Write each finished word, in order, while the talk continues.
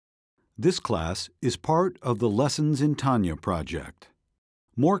This class is part of the Lessons in Tanya project.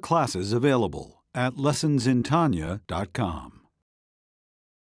 More classes available at lessonsintanya.com.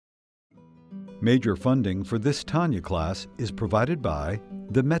 Major funding for this Tanya class is provided by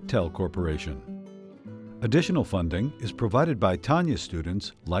the Mettel Corporation. Additional funding is provided by Tanya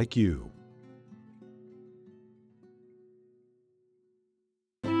students like you.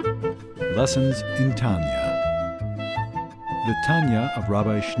 Lessons in Tanya. The Tanya of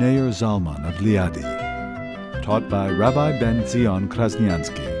Rabbi Schneur Zalman of Liadi, taught by Rabbi Ben Zion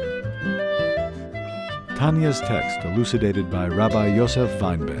Krasniansky. Tanya's text elucidated by Rabbi Yosef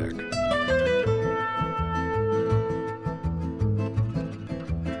Weinberg.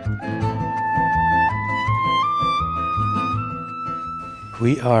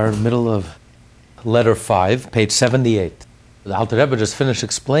 We are middle of letter 5, page 78. The Alter Rebbe just finished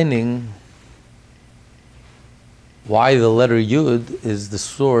explaining why the letter Yud is the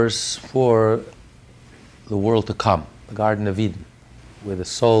source for the world to come, the Garden of Eden, where the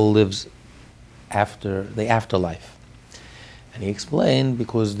soul lives after the afterlife. And he explained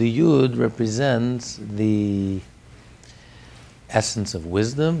because the Yud represents the essence of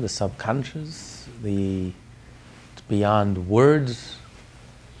wisdom, the subconscious, the beyond words.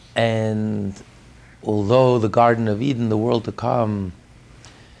 And although the Garden of Eden, the world to come,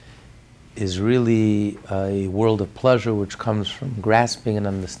 is really a world of pleasure which comes from grasping and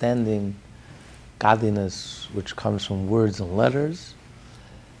understanding, godliness which comes from words and letters,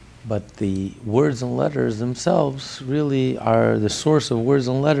 but the words and letters themselves really are the source of words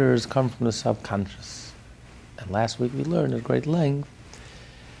and letters come from the subconscious. And last week we learned at great length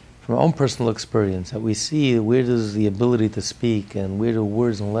from our own personal experience that we see where does the ability to speak and where do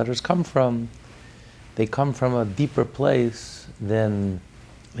words and letters come from. They come from a deeper place than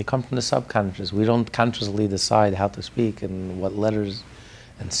they come from the subconscious. We don't consciously decide how to speak and what letters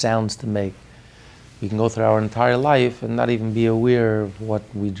and sounds to make. We can go through our entire life and not even be aware of what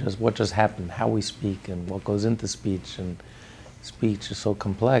just happened, how we speak and what goes into speech. And speech is so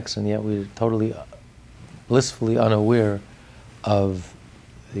complex, and yet we're totally blissfully unaware of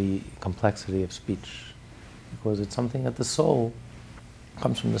the complexity of speech, because it's something that the soul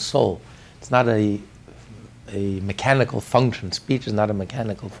comes from the soul. It's not a mechanical function. Speech is not a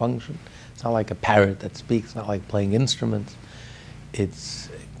mechanical function. It's not like a parrot that speaks. It's not like playing instruments. It's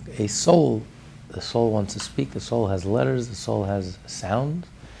a soul. The soul wants to speak. The soul has letters. The soul has sound.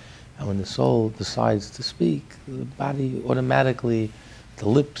 And when the soul decides to speak, the body automatically, the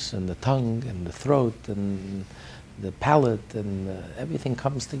lips and the tongue and the throat and the palate and everything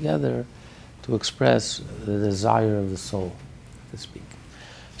comes together to express the desire of the soul to speak.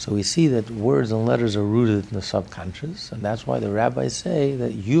 So we see that words and letters are rooted in the subconscious, and that's why the rabbis say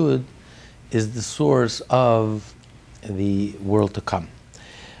that Yud is the source of the world to come.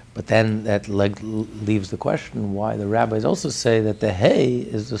 But then that leaves the question why the rabbis also say that the Hey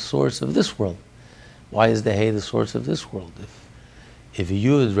is the source of this world. Why is the Hey the source of this world? If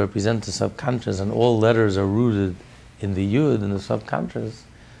Yud represents the subconscious and all letters are rooted in the Yud, in the subconscious,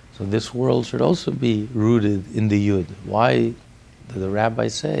 so this world should also be rooted in the Yud. Why do the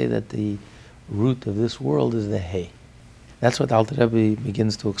rabbis say that the root of this world is the Hey? That's what Alter Rebbe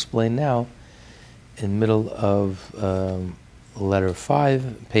begins to explain now in middle of letter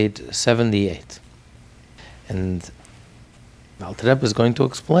 5, page 78. And Alter Rebbe is going to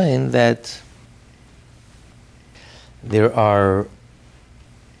explain that there are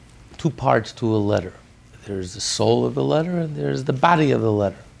two parts to a letter. There's the soul of the letter and there's the body of the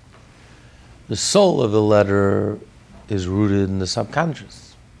letter. The soul of the letter is rooted in the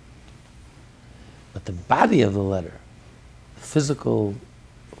subconscious. But the body of the letter, the physical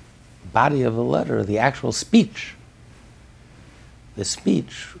body of the letter, the actual speech, the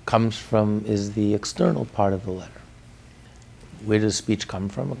speech is the external part of the letter. Where does speech come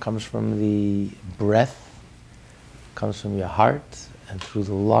from? It comes from the breath, it comes from your heart and through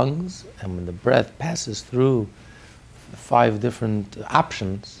the lungs, and when the breath passes through 5 different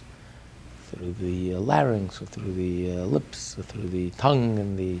options, through the larynx, or through the lips, or through the tongue,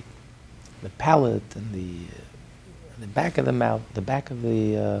 and the palate, and the back of the mouth, the back of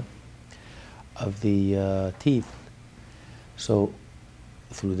the teeth. So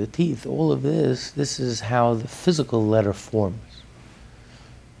through the teeth, all of this is how the physical letter forms.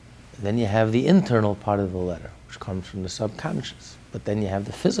 And then you have the internal part of the letter, which comes from the subconscious. But then you have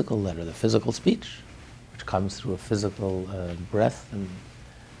the physical letter, the physical speech, which comes through a physical breath and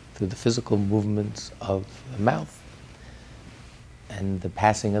through the physical movements of the mouth and the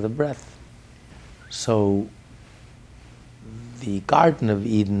passing of the breath. So the Garden of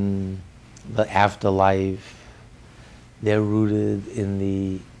Eden, the afterlife, they're rooted in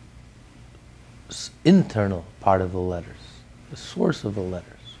the internal part of the letters, the source of the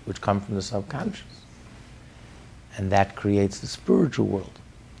letters, which come from the subconscious. And that creates the spiritual world,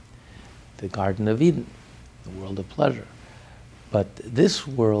 the Garden of Eden, the world of pleasure. But this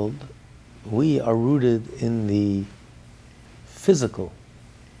world, we are rooted in the physical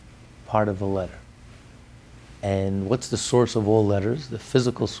part of the letter. And what's the source of all letters? The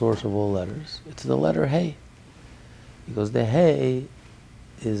physical source of all letters? It's the letter Hey. Because the Hey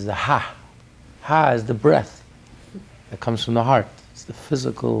is the Ha. Ha is the breath that comes from the heart. It's the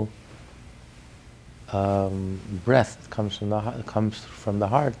physical breath that comes from the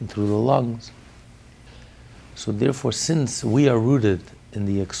heart and through the lungs. So therefore, since we are rooted in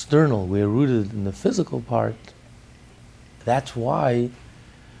the external, we are rooted in the physical part, that's why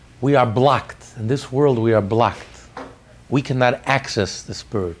we are blocked. In this world we are blocked. We cannot access the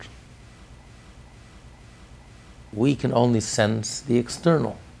spiritual. We can only sense the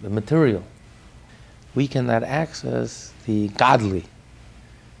external, the material. We cannot access the godly.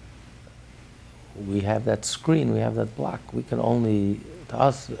 We have that screen, we have that block. We can only, to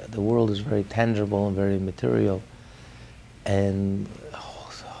us, the world is very tangible and very material. And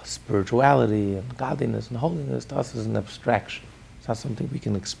spirituality and godliness and holiness to us is an abstraction. It's not something we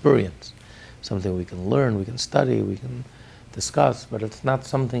can experience, something we can learn, we can study, we can discuss, but it's not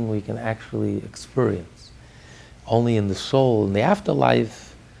something we can actually experience. Only in the soul, in the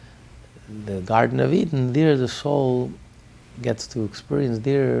afterlife, the Garden of Eden, there the soul gets to experience,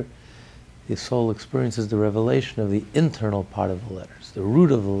 there the soul experiences the revelation of the internal part of the letters, the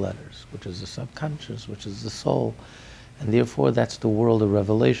root of the letters, which is the subconscious, which is the soul. And therefore that's the world of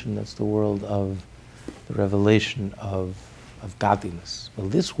revelation, that's the world of the revelation of godliness. Well,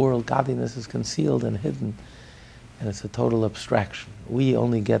 this world, godliness is concealed and hidden, and it's a total abstraction. We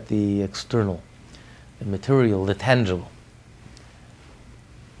only get the external, the material, the tangible.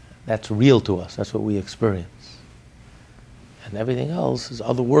 That's real to us, that's what we experience. And everything else is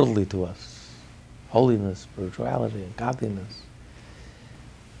otherworldly to us. Holiness, spirituality, and godliness.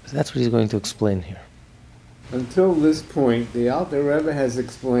 So that's what he's going to explain here. Until this point, the Alter Rebbe has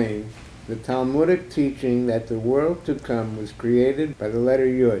explained the Talmudic teaching that the world to come was created by the letter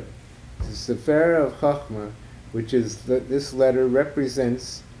Yud. The Sefer of Chachma, which is this letter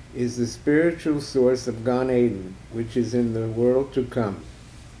represents, is the spiritual source of Gan Eden, which is in the world to come.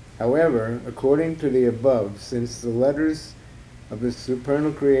 However, according to the above, since the letters of the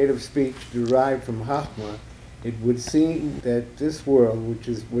supernal creative speech derive from Chachma, it would seem that this world, which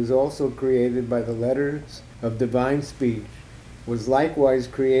was also created by the letters of divine speech, was likewise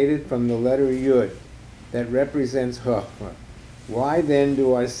created from the letter Yud, that represents Chachma. Why then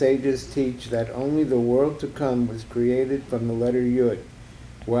do our sages teach that only the world to come was created from the letter Yud,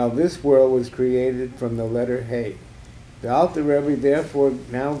 while this world was created from the letter Hey? The Alter Rebbe therefore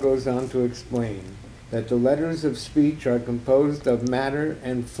now goes on to explain that the letters of speech are composed of matter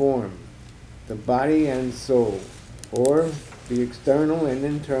and form, the body and soul, or the external and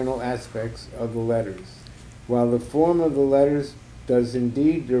internal aspects of the letters. While the form of the letters does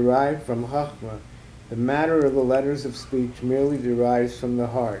indeed derive from Chachma, the matter of the letters of speech merely derives from the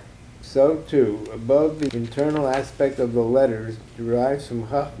heart. So too, above the internal aspect of the letters derives from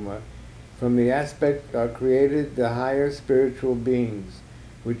Chachma, from the aspect are created the higher spiritual beings,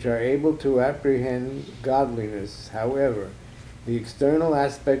 which are able to apprehend godliness. However, the external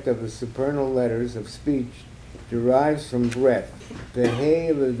aspect of the supernal letters of speech derives from breath, the Hey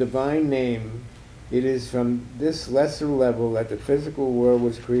of the divine name. It is from this lesser level that the physical world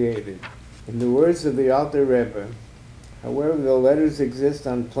was created. In the words of the Alter Rebbe, however, the letters exist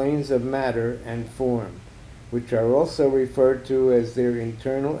on planes of matter and form, which are also referred to as their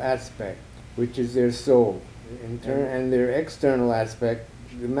internal aspect, which is their soul, and their external aspect,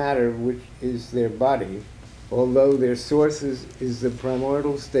 the matter, which is their body, although their source is the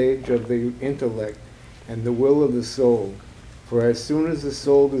primordial stage of the intellect and the will of the soul. For as soon as the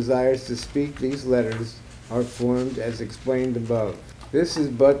soul desires to speak, these letters are formed as explained above. This is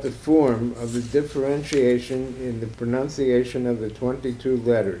but the form of the differentiation in the pronunciation of the 22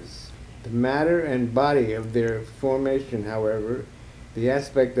 letters. The matter and body of their formation, however, the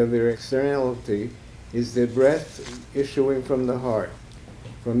aspect of their externality, is the breath issuing from the heart.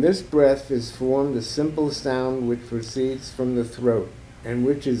 From this breath is formed a simple sound which proceeds from the throat, and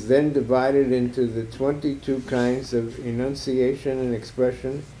which is then divided into the 22 kinds of enunciation and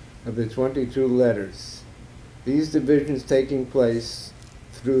expression of the 22 letters. These divisions taking place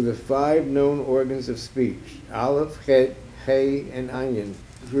through the 5 known organs of speech, Aleph, Het, Hey, and Ayin,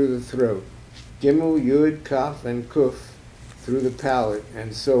 through the throat, Gimel, Yud, Kaf, and Kuf, through the palate,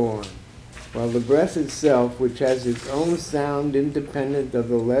 and so on. While the breath itself, which has its own sound independent of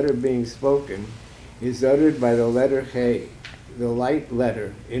the letter being spoken, is uttered by the letter He, the light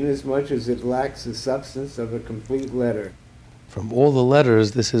letter, inasmuch as it lacks the substance of a complete letter. From all the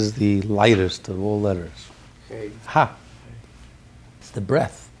letters, this is the lightest of all letters. He. Ha. It's the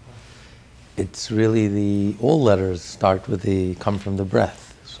breath. It's really all letters come from the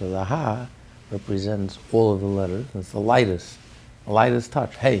breath. So the Ha represents all of the letters. It's the lightest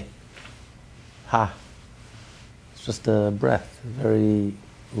touch. Hey. Ha. It's just a breath, very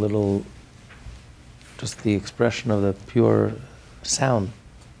little, just the expression of the pure sound.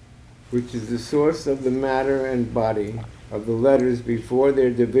 Which is the source of the matter and body of the letters before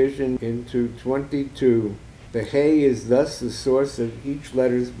their division into 22. The He is thus the source of each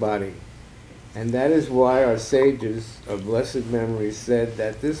letter's body. And that is why our sages of blessed memory said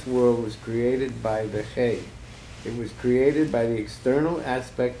that this world was created by the He. It was created by the external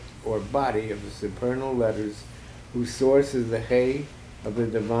aspect or body of the supernal letters, whose source is the He of the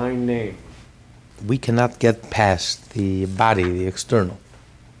divine name. We cannot get past the body, the external.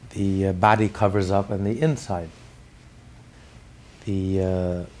 The body covers up on the inside.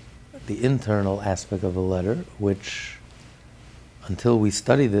 The internal aspect of the letter, which until we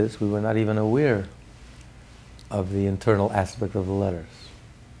study this, we were not even aware of the internal aspect of the letters,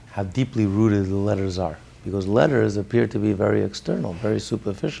 how deeply rooted the letters are. Because letters appear to be very external, very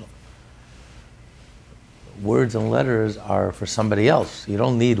superficial. Words and letters are for somebody else. You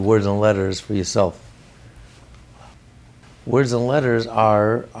don't need words and letters for yourself. Words and letters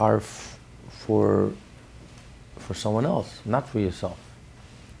are for someone else, not for yourself.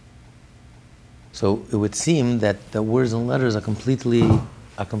 So it would seem that the words and letters are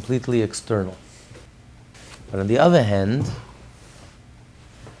completely external. But on the other hand,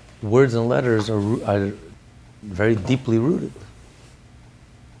 words and letters are very deeply rooted.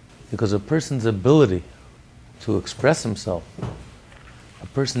 Because a person's ability to express himself, a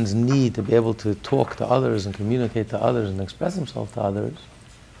person's need to be able to talk to others and communicate to others and express himself to others,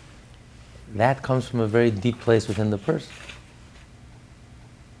 that comes from a very deep place within the person.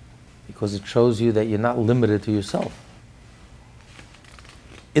 Because it shows you that you're not limited to yourself.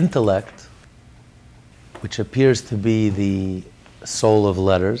 Intellect, which appears to be the soul of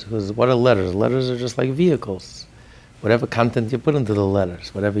letters, because what are letters? Letters are just like vehicles. Whatever content you put into the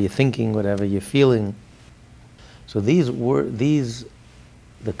letters, whatever you're thinking, whatever you're feeling. So the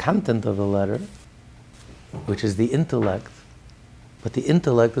content of the letter, which is the intellect, but the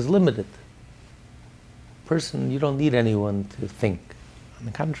intellect is limited. Person, you don't need anyone to think. On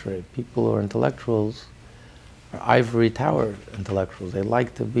the contrary, people who are intellectuals are ivory tower intellectuals. They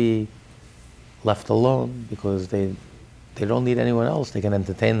like to be left alone because they don't need anyone else. They can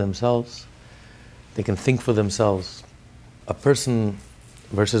entertain themselves. They can think for themselves. A person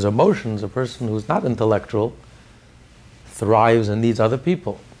versus emotions, a person who's not intellectual thrives and needs other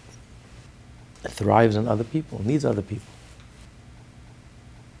people. Thrives in other people, needs other people.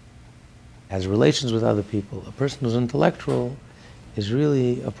 Has relations with other people. A person who's intellectual is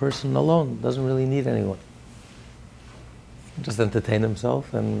really a person alone, doesn't really need anyone. He can just entertain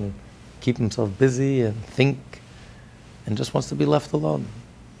himself and keep himself busy and think, and just wants to be left alone.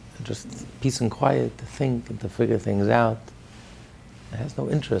 And just peace and quiet to think and to figure things out. It has no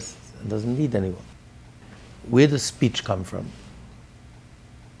interest and doesn't need anyone. Where does speech come from?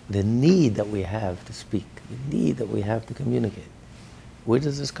 The need that we have to speak, the need that we have to communicate. Where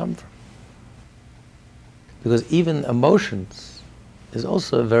does this come from? Because even emotions is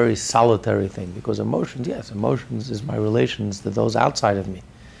also a very solitary thing, because emotions is my relations to those outside of me.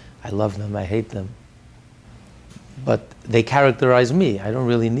 I love them, I hate them. But they characterize me. I don't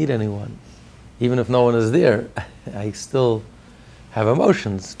really need anyone. Even if no one is there, I still have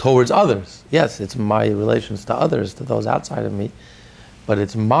emotions towards others. Yes, it's my relations to others, to those outside of me, but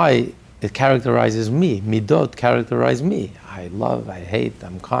it characterizes me. Midot characterize me. I love, I hate,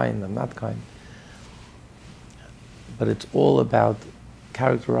 I'm kind, I'm not kind. But it's all about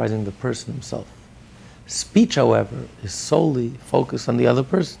characterizing the person himself. Speech, however, is solely focused on the other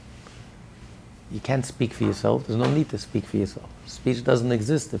person. You can't speak for yourself. There's no need to speak for yourself. Speech doesn't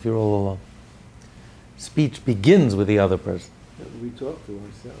exist if you're all alone. Speech begins with the other person. We talk to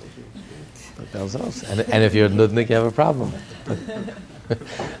ourselves. And if you're a nudnik, you have a problem.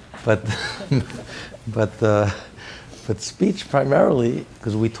 But speech primarily,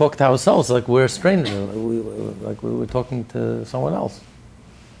 because we talk to ourselves like we're a stranger, like we were talking to someone else.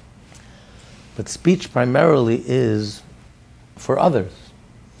 But speech primarily is for others.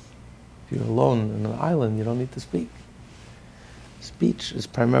 If you're alone in an island, you don't need to speak. Speech is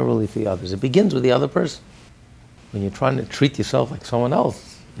primarily for the others. It begins with the other person. When you're trying to treat yourself like someone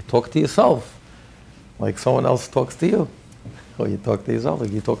else, you talk to yourself like someone else talks to you. Or you talk to yourself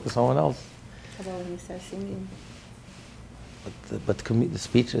like you talk to someone else. How about when you start singing? The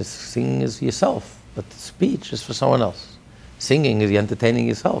speech is, singing is yourself, but the speech is for someone else. Singing is you entertaining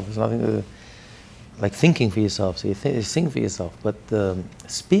yourself. It's nothing to, like thinking for yourself, so you sing for yourself. But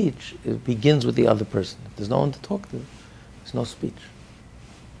speech, it begins with the other person. If there's no one to talk to, there's no speech.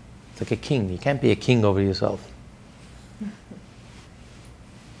 It's like a king. You can't be a king over yourself.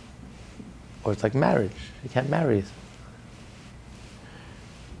 Or it's like marriage. You can't marry yourself.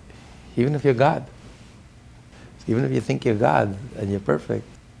 Even if you're God. Even if you think you're God and you're perfect,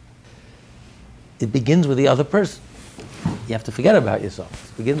 it begins with the other person. You have to forget about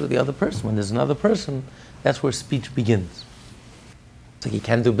yourself. It begins with the other person. When there's another person, that's where speech begins. It's like you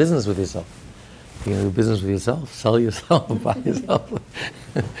can't do business with yourself. You can do business with yourself, sell yourself, buy yourself.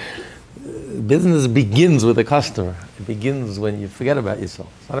 Business begins with a customer. It begins when you forget about yourself.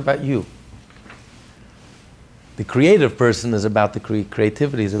 It's not about you. The creative person is about the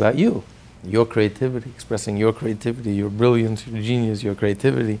creativity, is about you. Your creativity, expressing your creativity, your brilliance, your genius, your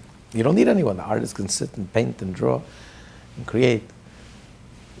creativity. You don't need anyone. The artist can sit and paint and draw and create.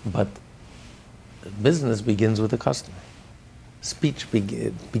 But business begins with the customer. Speech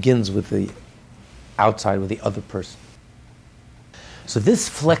begins with the outside, with the other person. So this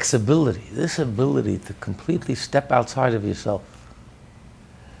flexibility, this ability to completely step outside of yourself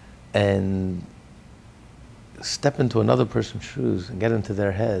and step into another person's shoes and get into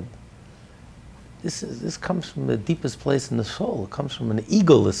their head, this comes from the deepest place in the soul. It comes from an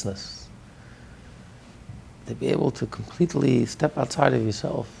egolessness. To be able to completely step outside of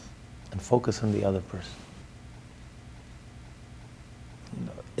yourself and focus on the other person. You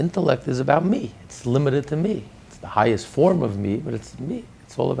know, intellect is about me. It's limited to me. It's the highest form of me, but it's me.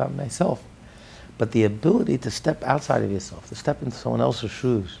 It's all about myself. But the ability to step outside of yourself, to step into someone else's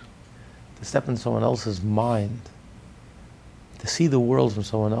shoes, to step into someone else's mind, to see the world from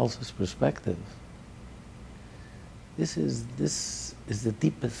someone else's perspective, this is the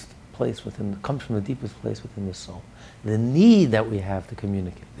deepest place within, comes from the deepest place within the soul. The need that we have to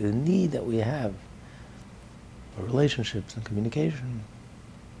communicate, the need that we have for relationships and communication,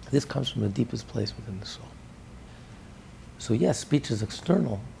 this comes from the deepest place within the soul. So yes, speech is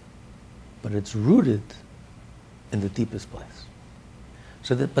external, but it's rooted in the deepest place.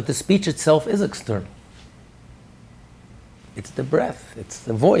 But the speech itself is external. It's the breath, it's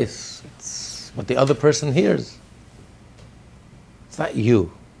the voice, it's what the other person hears. It's not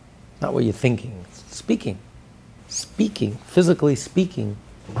you, not what you're thinking. It's speaking. Speaking, physically speaking,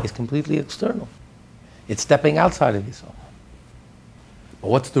 is completely external. It's stepping outside of yourself. But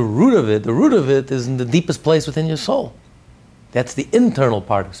what's the root of it? The root of it is in the deepest place within your soul. That's the internal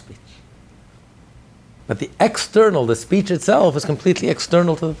part of speech. But the external, the speech itself, is completely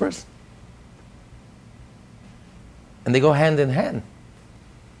external to the person. And they go hand in hand.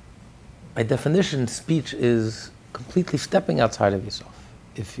 By definition, speech is completely stepping outside of yourself.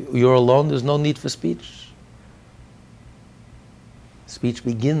 If you're alone, there's no need for speech. Speech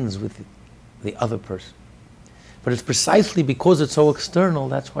begins with the other person. But it's precisely because it's so external,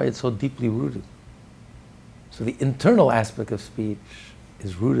 that's why it's so deeply rooted. So the internal aspect of speech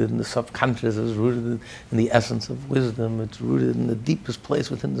is rooted in the subconscious, is rooted in the essence of wisdom, it's rooted in the deepest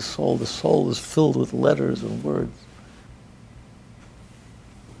place within the soul. The soul is filled with letters and words.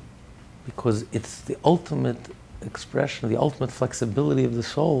 Because it's the ultimate expression, the ultimate flexibility of the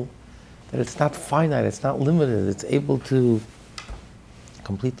soul, that it's not finite, it's not limited, it's able to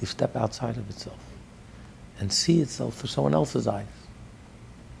completely step outside of itself and see itself through someone else's eyes.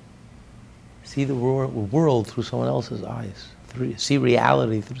 See the world through someone else's eyes. See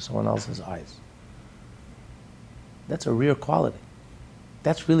reality through someone else's eyes. That's a rare quality.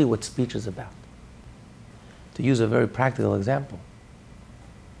 That's really what speech is about. To use a very practical example,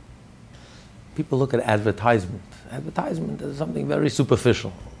 people look at advertisement. Advertisement is something very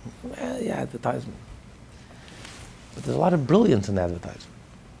superficial. Yeah, advertisement. But there's a lot of brilliance in advertisement.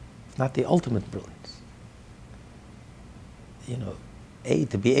 It's not the ultimate brilliance. You know,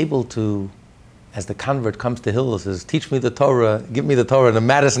 to be able to, as the convert comes to Hillel, says, teach me the Torah, give me the Torah in a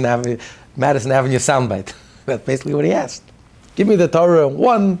Madison Avenue soundbite. That's basically what he asked. Give me the Torah in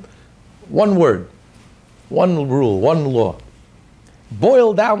one word, one rule, one law.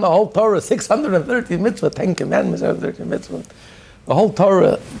 Boil down the whole Torah, 630 mitzvot, 10 commandments, 630 mitzvot. The whole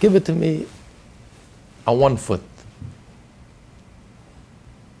Torah, give it to me on 1 foot.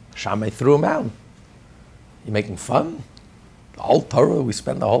 Shammai threw him out. You making fun? The whole Torah, we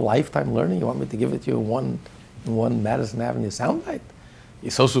spend the whole lifetime learning. You want me to give it to you in one Madison Avenue soundbite?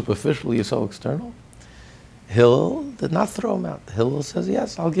 You're so superficial, you're so external. Hillel did not throw him out. Hillel says,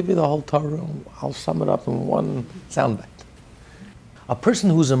 yes, I'll give you the whole Torah. I'll sum it up in one soundbite. A person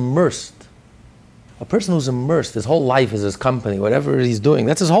who's immersed A person who's immersed, his whole life is his company, whatever he's doing,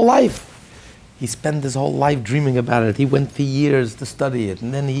 that's his whole life. He spent his whole life dreaming about it. He went for years to study it,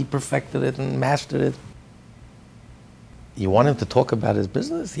 and then he perfected it and mastered it. You want him to talk about his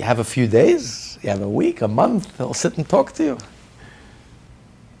business? You have a few days, you have a week, a month, he'll sit and talk to you.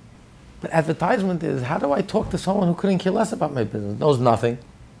 But advertisement is, how do I talk to someone who couldn't care less about my business, knows nothing?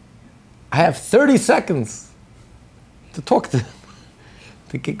 I have 30 seconds to talk to him,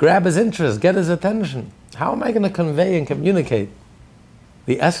 to grab his interest, get his attention. How am I going to convey and communicate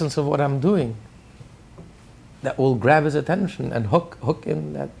the essence of what I'm doing that will grab his attention and hook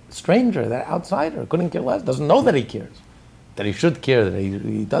in that stranger, that outsider, couldn't care less, doesn't know that he cares, that he should care, that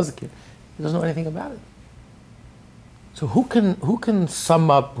he does care. He doesn't know anything about it. So who can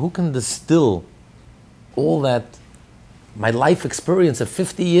sum up, who can distill all that, my life experience of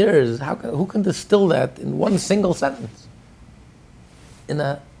 50 years, who can distill that in one single sentence? In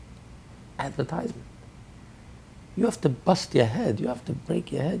an advertisement. You have to bust your head, you have to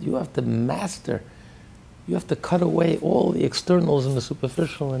break your head, you have to master, you have to cut away all the externals and the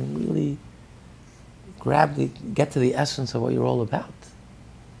superficial and really get to the essence of what you're all about.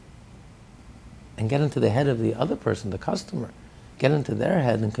 And get into the head of the other person, the customer. Get into their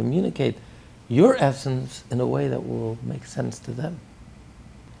head and communicate your essence in a way that will make sense to them.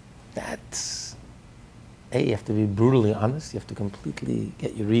 That's, you have to be brutally honest, you have to completely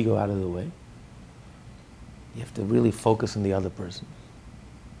get your ego out of the way. You have to really focus on the other person.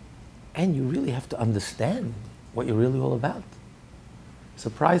 And you really have to understand what you're really all about.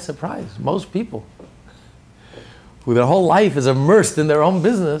 Surprise, surprise. Most people who their whole life is immersed in their own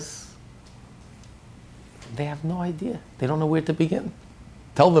business, they have no idea. They don't know where to begin.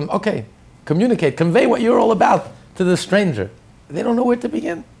 Tell them, okay, communicate, convey what you're all about to the stranger. They don't know where to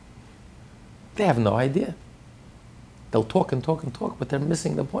begin. They have no idea. They'll talk and talk and talk, but they're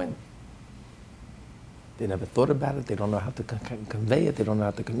missing the point. They never thought about it. They don't know how to convey it. They don't know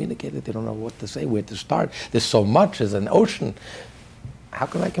how to communicate it. They don't know what to say, where to start. There's so much. There's an ocean. How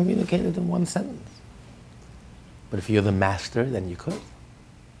can I communicate it in one sentence? But if you're the master, then you could.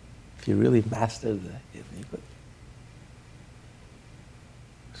 If you really mastered it, you could.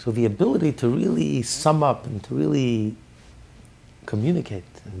 So the ability to really sum up and to really communicate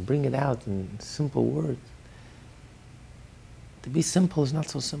and bring it out in simple words. To be simple is not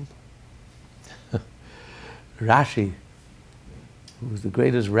so simple. Rashi, who was the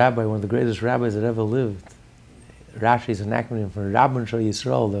greatest rabbi, one of the greatest rabbis that ever lived. Rashi is an acronym for Rabban Shel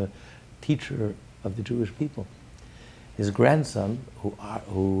Yisrael, the teacher of the Jewish people. His grandson,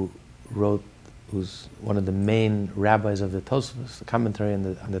 who's one of the main rabbis of the Tosfos, the commentary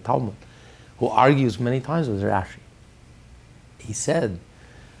on the Talmud, who argues many times with Rashi. He said,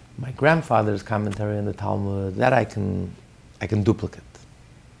 my grandfather's commentary on the Talmud, that I can duplicate.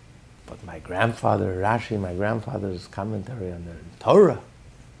 But my grandfather, Rashi, my grandfather's commentary on the Torah,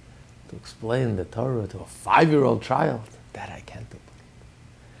 to explain the Torah to a 5-year-old child, that I can't duplicate.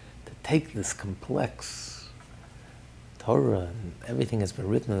 To take this complex Torah and everything that's been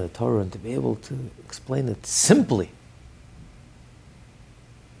written in the Torah and to be able to explain it simply,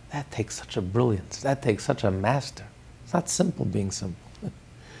 that takes such a brilliance, that takes such a master. It's not simple being simple.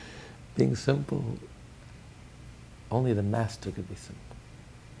 Being simple, only the master could be simple.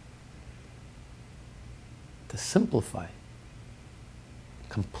 To simplify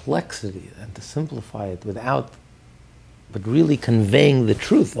complexity and to simplify it but really conveying the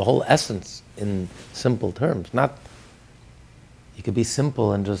truth, the whole essence in simple terms. Not, you could be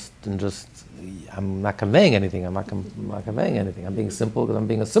simple and just I'm not conveying anything, I'm not conveying anything. I'm being simple because I'm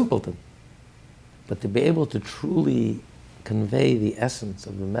being a simpleton. But to be able to truly convey the essence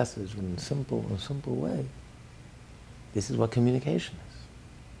of the message in a simple way, this is what communication is.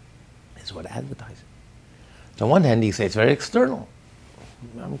 This is what advertising. So on one hand, you say it's very external.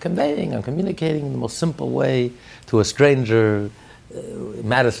 I'm communicating in the most simple way to a stranger,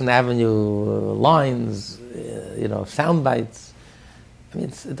 Madison Avenue lines, sound bites. I mean,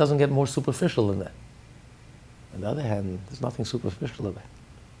 it doesn't get more superficial than that. On the other hand, there's nothing superficial about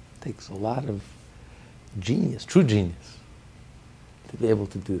it. It takes a lot of genius, true genius, to be able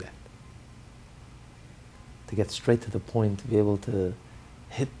to do that. To get straight to the point, to be able to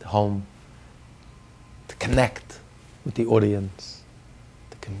hit home, to connect with the audience,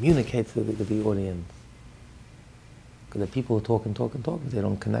 to communicate with the audience. Because the people who talk and talk and talk, if they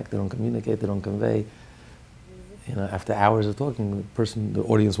don't connect, they don't communicate, they don't convey, after hours of talking, the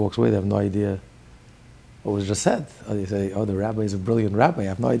audience walks away, they have no idea what was just said. Or they say, the rabbi is a brilliant rabbi, I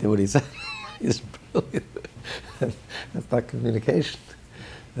have no idea what he said. He's brilliant. That's not communication.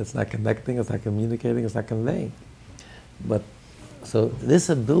 That's not connecting, it's not communicating, it's not conveying. But, so this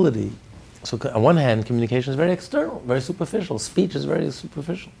ability So on one hand, communication is very external, very superficial. Speech is very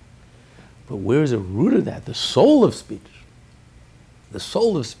superficial. But where is it rooted at? The soul of speech. The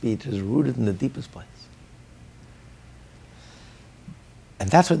soul of speech is rooted in the deepest place. And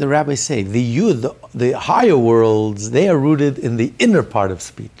that's what the rabbis say. The yud, the higher worlds, they are rooted in the inner part of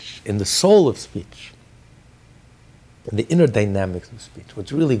speech, in the soul of speech, in the inner dynamics of speech,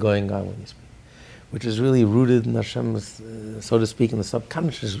 what's really going on when you speak, which is really rooted in Hashem's, so to speak, in the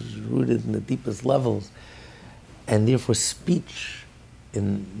subconscious, rooted in the deepest levels. And therefore speech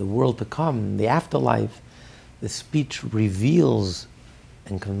in the world to come, the afterlife, the speech reveals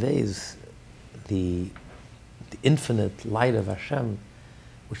and conveys the infinite light of Hashem,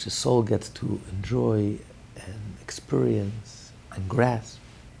 which the soul gets to enjoy and experience and grasp,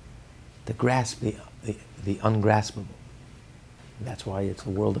 to grasp the ungraspable. And that's why it's a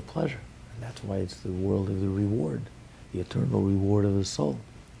world of pleasure. And that's why it's the world of the reward, the eternal reward of the soul.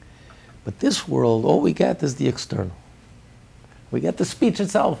 But this world, all we get is the external. We get the speech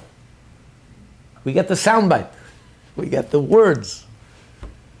itself. We get the soundbite. We get the words.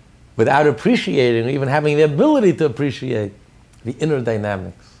 Without appreciating, or even having the ability to appreciate the inner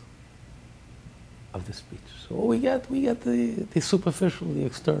dynamics of the speech. So we get the superficial, the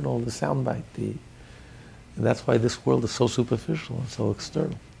external, the soundbite. And that's why this world is so superficial and so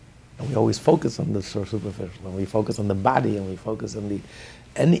external. And we always focus on the so superficial, and we focus on the body, and we focus on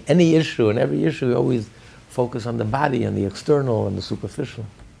any issue, and every issue we always focus on the body and the external and the superficial.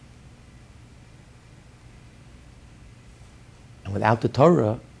 And without the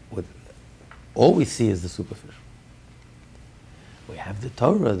Torah, all we see is the superficial. We have the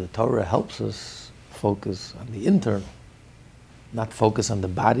Torah helps us focus on the internal, not focus on the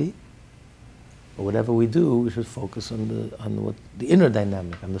body, but whatever we do, we should focus on the inner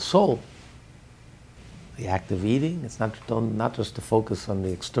dynamic, on the soul. The act of eating, it's not just to focus on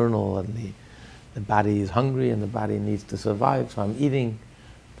the external and the body is hungry and the body needs to survive, so I'm eating,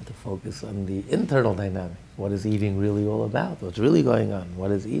 but to focus on the internal dynamic. What is eating really all about? What's really going on?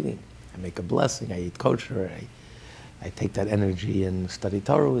 What is eating? I make a blessing, I eat kosher, I take that energy and study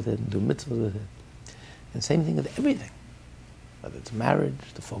Torah with it and do mitzvahs with it. And same thing with everything. Whether it's marriage,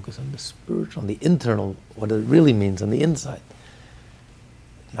 to focus on the spiritual, on the internal, what it really means on the inside.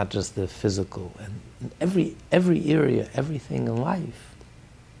 Not just the physical. And every area, everything in life,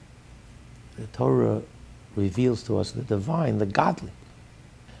 the Torah reveals to us the divine, the godly.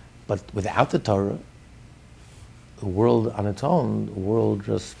 But without the Torah, the world on its own, the world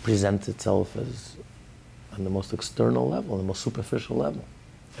just presents itself as on the most external level, the most superficial level.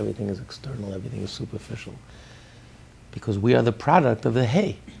 Everything is external, everything is superficial. Because we are the product of the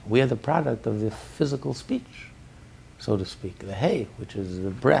hay. We are the product of the physical speech, so to speak. The hay, which is the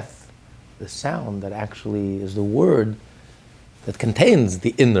breath, the sound that actually is the word that contains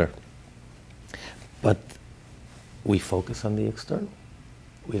the inner. But we focus on the external.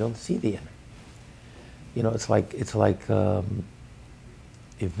 We don't see the inner. You know, it's like if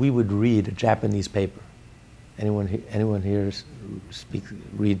we would read a Japanese paper. Anyone here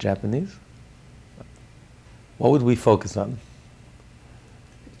read Japanese? What would we focus on?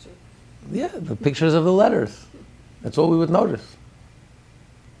 Picture. Yeah, the pictures of the letters. That's all we would notice.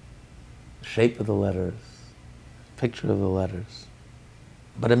 The shape of the letters, picture of the letters.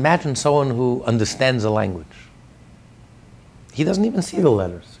 But imagine someone who understands the language. He doesn't even see the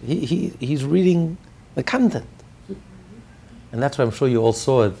letters. He's reading the content. And that's why I'm sure you all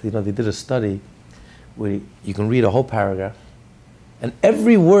saw it. You know, they did a study where you can read a whole paragraph, and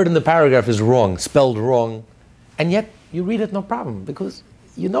every word in the paragraph is wrong, spelled wrong, and yet you read it no problem, because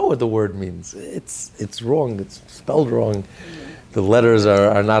you know what the word means. It's wrong, it's spelled wrong, the letters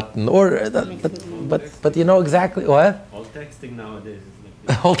are not in order, but you know exactly what? All texting nowadays is like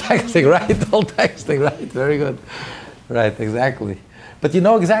this. All texting, right, very good. Right, exactly. But you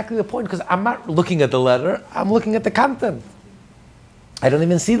know exactly the point, because I'm not looking at the letter, I'm looking at the content. I don't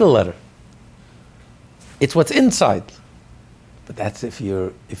even see the letter. It's what's inside. But that's if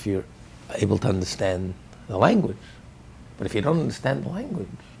you're able to understand the language. But if you don't understand the language,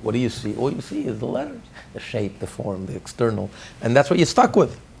 what do you see? All you see is the letters, the shape, the form, the external, and that's what you're stuck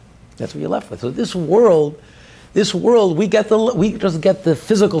with. That's what you're left with. So this world, we just get the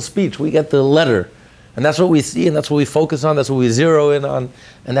physical speech. We get the letter, and that's what we see, and that's what we focus on. That's what we zero in on,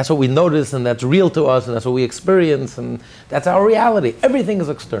 and that's what we notice, and that's real to us, and that's what we experience, and that's our reality. Everything is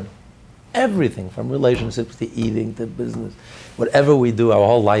external. Everything, from relationships to eating to business, whatever we do, our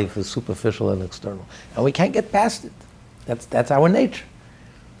whole life is superficial and external, and we can't get past it. That's our nature.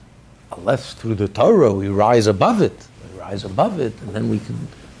 Unless through the Torah we rise above it. We rise above it, and then we can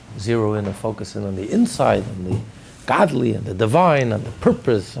zero in and focus in on the inside, on the godly and the divine and the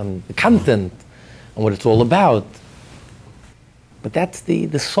purpose and the content and what it's all about. But that's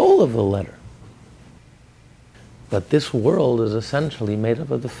the soul of the letter. But this world is essentially made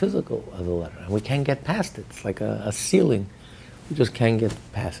up of the physical of the letter, and we can't get past it. It's like a ceiling. We just can't get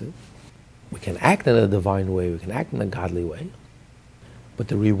past it. We can act in a divine way, we can act in a godly way, but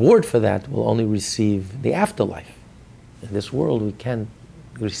the reward for that will only receive the afterlife. In this world, we can't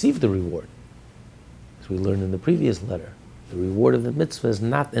receive the reward. As we learned in the previous letter, the reward of the mitzvah is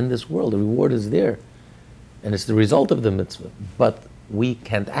not in this world. The reward is there, and it's the result of the mitzvah, but we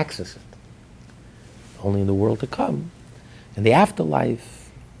can't access it. Only in the world to come. In the afterlife,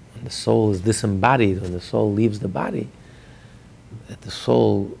 when the soul is disembodied, when the soul leaves the body, that the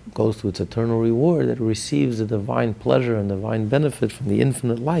soul goes to its eternal reward, that it receives the divine pleasure and divine benefit from the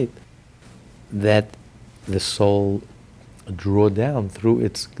infinite light that the soul draw down through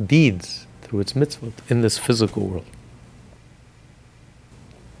its deeds, through its mitzvot in this physical world.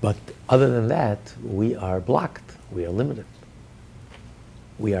 But other than that, we are blocked, we are limited.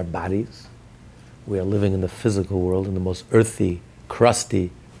 We are bodies. We are living in the physical world, in the most earthy, crusty,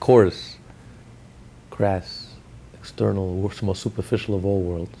 coarse, crass, external, most superficial of all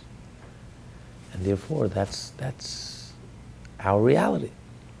worlds. And therefore, that's our reality.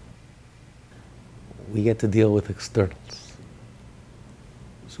 We get to deal with externals,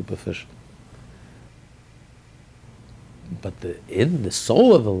 superficial. But in the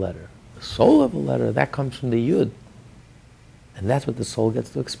soul of the letter, that comes from the Yud. And that's what the soul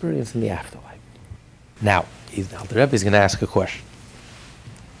gets to experience in the afterlife. Now, the Alter Rebbe is going to ask a question.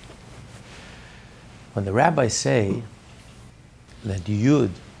 When the rabbis say that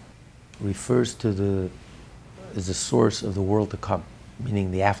Yud refers to is the source of the world to come, meaning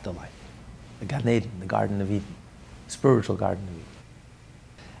the afterlife, the Gan Eden, the Garden of Eden, spiritual Garden of Eden,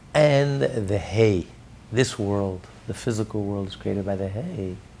 and the Hay, this world, the physical world is created by the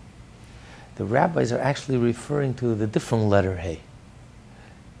Hay, the rabbis are actually referring to the different letter Hay.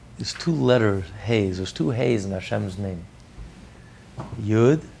 There's two letter Hays. There's two Hays in Hashem's name.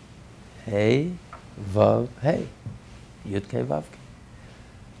 Yud, Hey, Vav, Hey. Yud, Kei, Vav, Kei.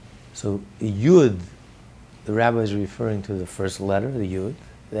 So Yud, the rabbi is referring to the first letter, the Yud.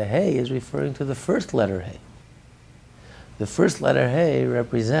 The Hey is referring to the first letter Hey. The first letter Hey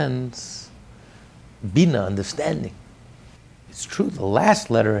represents Bina, understanding. It's true, the last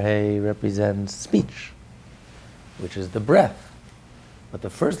letter Hey represents speech, which is the breath. But the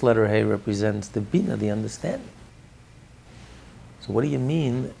first letter Hey represents the Bina, the understanding. So what do you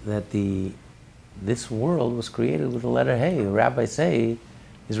mean that this world was created with the letter Hey? The rabbis say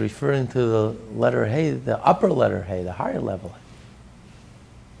is referring to the letter Hey, the upper letter Hey, the higher level Hey.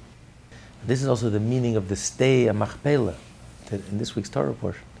 This is also the meaning of the stay a Machpelah in this week's Torah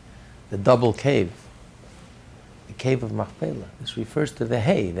portion, the double cave, the cave of Machpelah. This refers to the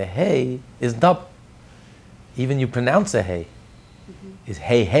Hey. The Hey is double. Even you pronounce a Hey. Is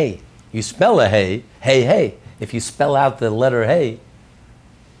hey, hey. You spell a hey, hey, hey. If you spell out the letter hey,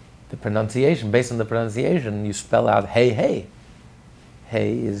 the pronunciation, based on the pronunciation, you spell out hey, hey.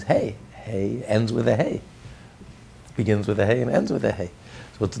 Hey is hey. Hey ends with a hey. Begins with a hey and ends with a hey.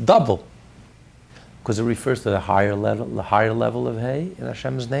 So it's double. Because it refers to the higher level of hey in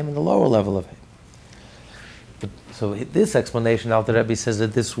Hashem's name and the lower level of hey. So this explanation, Alter Rebbe says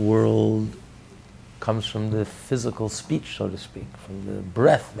that this world comes from the physical speech, so to speak, from the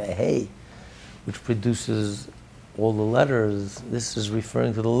breath, the hay, which produces all the letters. This is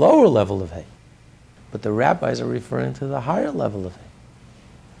referring to the lower level of hay. But the rabbis are referring to the higher level of hay.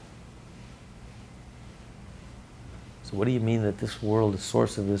 So what do you mean that this world, the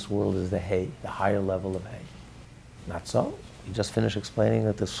source of this world is the hay, the higher level of hay? Not so. You just finished explaining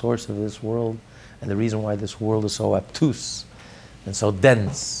that the source of this world and the reason why this world is so obtuse and so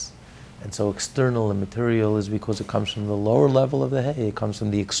dense and so external and material is because it comes from the lower level of the hay. It comes from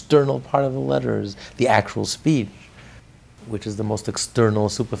the external part of the letters, the actual speech, which is the most external,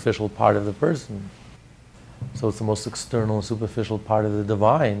 superficial part of the person. So it's the most external, superficial part of the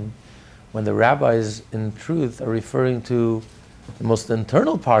divine, when the rabbis, in truth, are referring to the most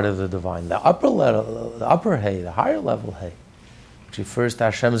internal part of the divine, the upper level, the upper hay, the higher level hay, which refers to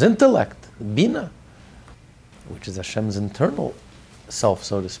Hashem's intellect, Bina, which is Hashem's internal self,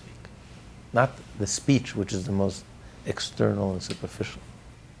 so to speak. Not the speech, which is the most external and superficial.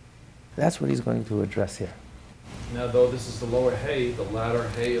 That's what he's going to address here. Now, though this is the lower hay, the latter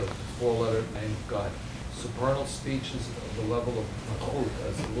hay of the four-letter name of God. Supernal speech is of the level of Malchut,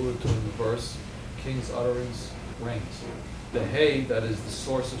 as alluded to in the verse, King's utterance reigns. The hay, that is the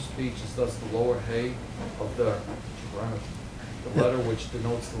source of speech, is thus the lower hay of the letter which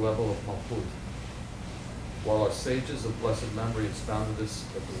denotes the level of Malchut. While our sages of blessed memory expounded this,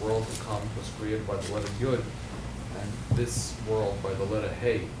 that the world to come was created by the letter Yud, and this world by the letter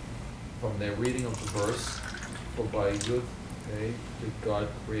Hey. From their reading of the verse, for by Yud, Hey, did God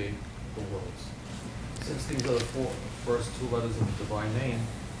create the worlds. Since these are the first two letters of the divine name,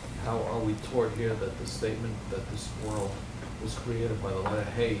 how are we taught here that the statement that this world was created by the letter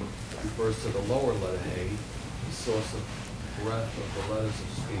Hey refers to the lower letter Hey, the source of breath of the letters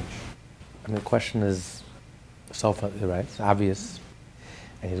of speech? And the question is right, it's obvious.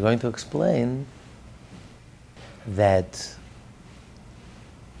 And he's going to explain that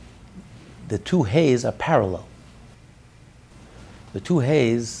the two Heys are parallel. The two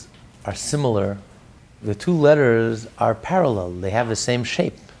Heys are similar. The two letters are parallel. They have the same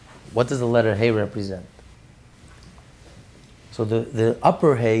shape. What does the letter Hey represent? So the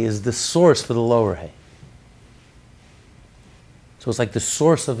upper Hey is the source for the lower Hey. So it's like the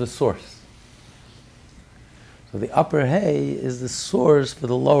source of the source. So the upper Hey is the source for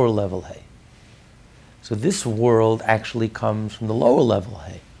the lower level Hey. So this world actually comes from the lower level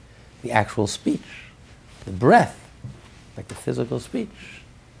Hey, the actual speech, the breath, like the physical speech,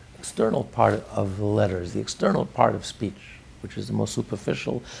 external part of the letters, the external part of speech, which is the most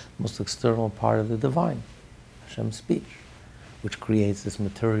superficial, most external part of the divine, Hashem's speech, which creates this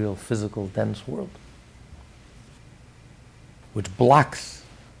material, physical, dense world, which blocks,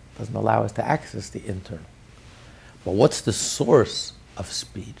 doesn't allow us to access the internal. But what's the source of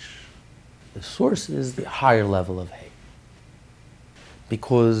speech? The source is the higher level of Hey.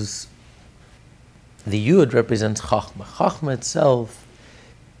 Because the Yud represents Chachma. Chachma itself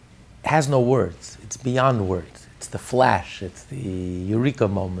has no words. It's beyond words. It's the flash. It's the eureka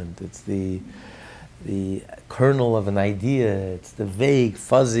moment. It's the kernel of an idea. It's the vague,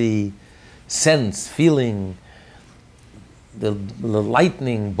 fuzzy sense, feeling, the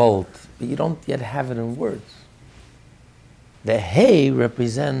lightning bolt. But you don't yet have it in words. The Hey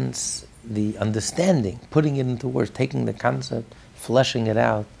represents the understanding, putting it into words, taking the concept, fleshing it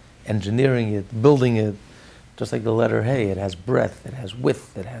out, engineering it, building it. Just like the letter Hey, it has breadth, it has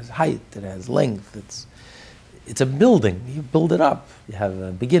width, it has height, it has length. It's a building. You build it up. You have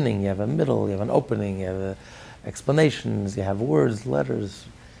a beginning, you have a middle, you have an opening, you have explanations, you have words, letters,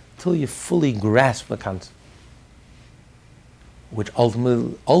 until you fully grasp the concept, which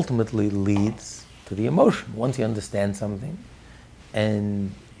ultimately leads to the emotion. Once you understand something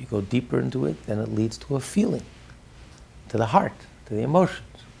and you go deeper into it, then it leads to a feeling, to the heart, to the emotions.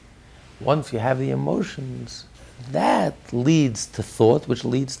 Once you have the emotions, that leads to thought, which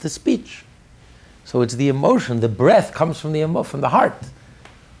leads to speech. So it's the emotion, the breath comes from from the heart.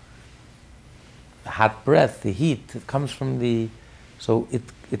 The hot breath, the heat, it comes from so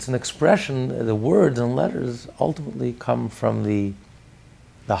it's an expression, the words and letters ultimately come from the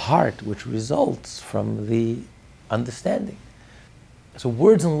heart, which results from the understanding. So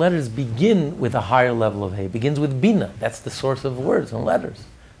words and letters begin with a higher level of Hey. It begins with Bina. That's the source of words and letters.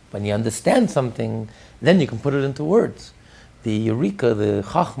 When you understand something, then you can put it into words. The eureka, the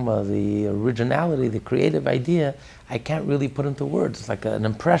chachma, the originality, the creative idea, I can't really put into words. It's like an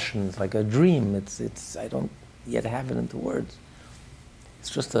impression. It's like a dream. It's I don't yet have it into words. It's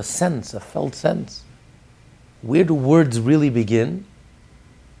just a sense, a felt sense. Where do words really begin?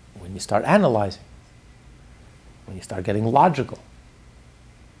 When you start analyzing. When you start getting logical.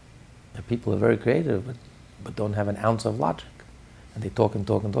 The people are very creative, but don't have an ounce of logic. And they talk and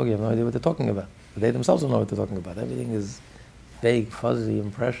talk and talk. You have no idea what they're talking about. But they themselves don't know what they're talking about. Everything is vague, fuzzy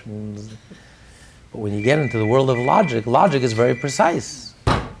impressions. But when you get into the world of logic, logic is very precise.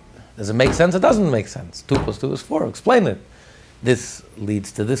 Does it make sense? It doesn't make sense. 2 + 2 is 4. Explain it. This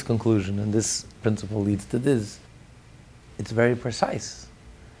leads to this conclusion, and this principle leads to this. It's very precise.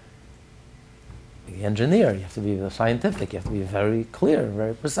 The engineer, you have to be scientific, you have to be very clear,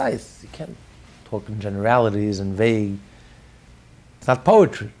 very precise. You can't talk in generalities and vague. It's not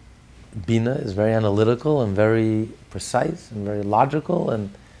poetry. Bina is very analytical and very precise and very logical, and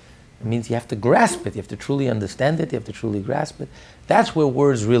it means you have to grasp it, you have to truly understand it, you have to truly grasp it. That's where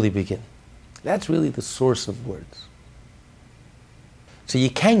words really begin. That's really the source of words. So you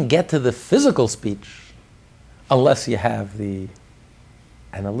can't get to the physical speech unless you have the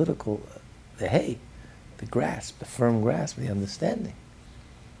analytical, the Hey, the grasp, the firm grasp, the understanding.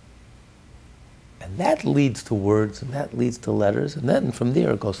 And that leads to words, and that leads to letters, and then from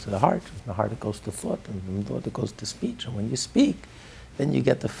there it goes to the heart. From the heart it goes to thought, and from thought it goes to speech. And when you speak, then you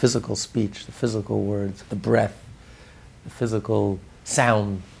get the physical speech, the physical words, the breath, the physical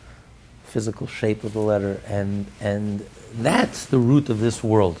sound, physical shape of the letter, and that's the root of this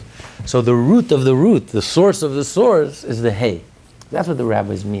world. So the root of the root, the source of the source, is the Hey. That's what the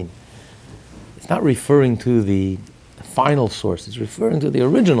rabbis mean. It's not referring to the final source, it's referring to the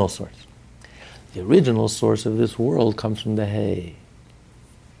original source. The original source of this world comes from the Hey,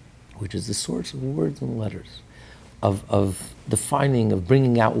 which is the source of words and letters, of defining, of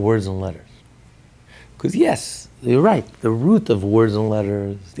bringing out words and letters. Because yes, you're right, the root of words and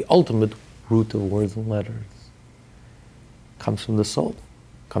letters, the ultimate root of words and letters, comes from the soul,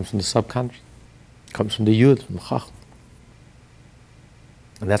 comes from the subconscious, comes from the Yud, from the Chacham.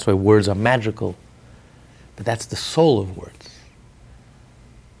 And that's why words are magical, but that's the soul of words.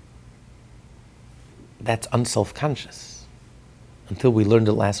 That's unself-conscious. Until we learned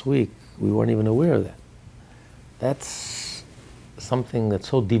it last week, we weren't even aware of that. That's something that's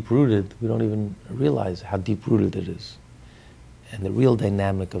so deep-rooted, we don't even realize how deep-rooted it is, and the real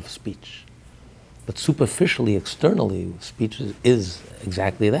dynamic of speech. But superficially, externally, speech is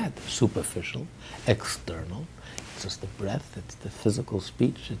exactly that, superficial, external. It's just the breath, it's the physical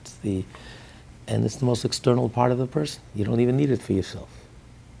speech, and it's the most external part of the person. You don't even need it for yourself.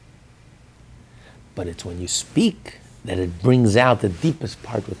 But it's when you speak that it brings out the deepest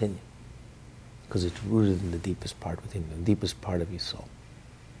part within you, because it's rooted in the deepest part within you, the deepest part of your soul.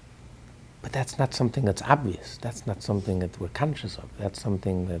 But that's not something that's obvious. That's not something that we're conscious of. That's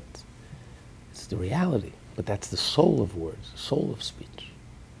something that it's the reality. But that's the soul of words, the soul of speech.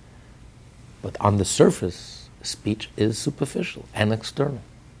 But on the surface, speech is superficial and external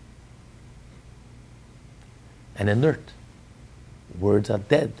and inert. Words are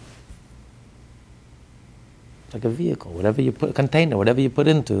dead. It's like a vehicle. Whatever you put, a container, whatever you put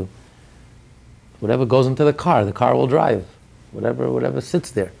into, whatever goes into the car will drive. Whatever sits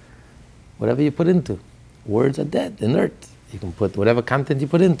there, whatever you put into. Words are dead, inert. You can put whatever content you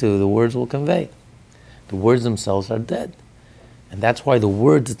put into, the words will convey. The words themselves are dead. And that's why the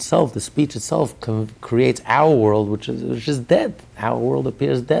words itself, the speech itself, creates our world, which is dead. Our world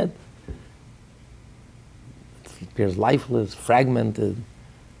appears dead. It appears lifeless, fragmented,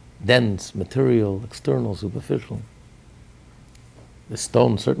 dense, material, external, superficial. The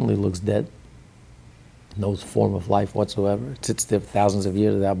stone certainly looks dead. No form of life whatsoever. It sits there for thousands of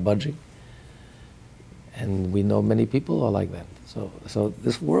years without budging. And we know many people are like that. So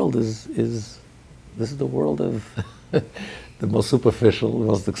this world is the world of the most superficial, the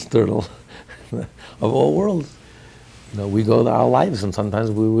most external of all worlds. You know, we go our lives and sometimes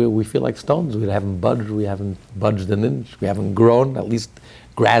we feel like stones. We haven't budged an inch, we haven't grown. At least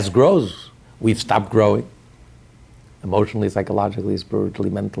grass grows. We've stopped growing. Emotionally, psychologically, spiritually,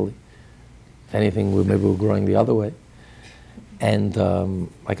 mentally. If anything, maybe we're growing the other way. And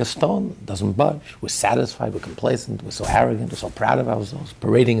like a stone, doesn't budge. We're satisfied, we're complacent, we're so arrogant, we're so proud of ourselves,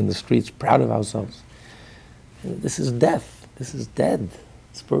 parading in the streets, proud of ourselves. And this is death. This is dead,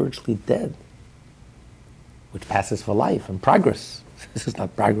 spiritually dead, which passes for life and progress. This is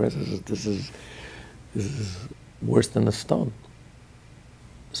not progress. This is worse than a stone.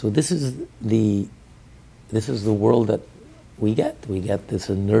 So this is the world that we get. We get this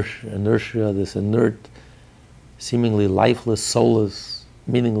inertia, this inert, seemingly lifeless, soulless,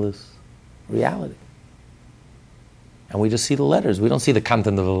 meaningless reality. And we just see the letters. We don't see the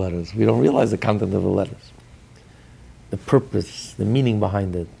content of the letters. We don't realize the content of the letters. The purpose, the meaning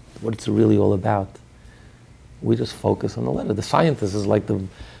behind it, what it's really all about. We just focus on the letter. The scientist is like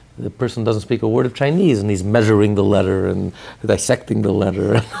the person doesn't speak a word of Chinese and he's measuring the letter and dissecting the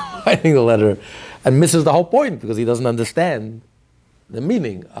letter and writing the letter and misses the whole point because he doesn't understand the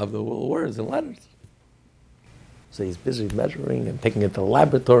meaning of the words and letters. So he's busy measuring and taking it to the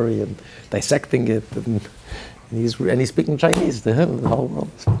laboratory and dissecting it, and he's speaking Chinese to him. The whole world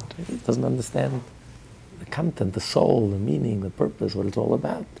he doesn't understand the content, the soul, the meaning, the purpose, what it's all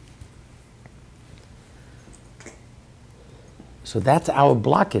about. So that's our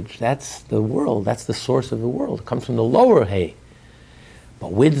blockage. That's the world. That's the source of the world. It comes from the lower hay.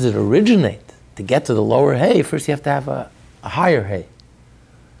 But where does it originate? To get to the lower hay, first you have to have a higher hay,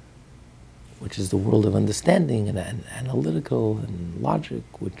 which is the world of understanding and analytical and logic,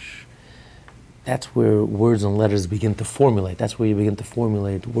 which that's where words and letters begin to formulate. That's where you begin to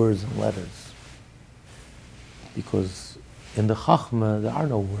formulate words and letters. Because in the Chachma, there are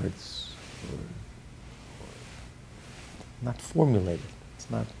no words. Not formulated.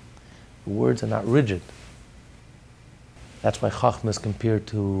 The words are not rigid. That's why Chachma is compared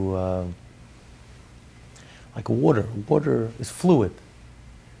to like water. Water is fluid.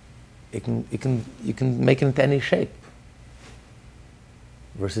 You can make it into any shape.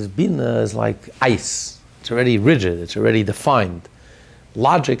 Versus Bina is like ice. It's already rigid, it's already defined.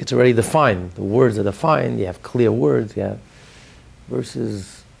 Logic, it's already defined. The words are defined, you have clear words,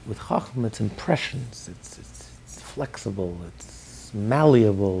 versus with Chachma, it's impressions, it's flexible, it's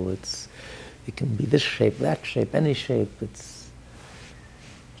malleable, It can be this shape, that shape, any shape. You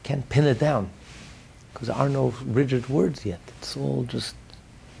can't pin it down because there are no rigid words yet. It's all just,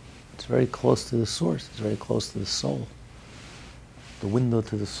 it's very close to the source. It's very close to the soul, the window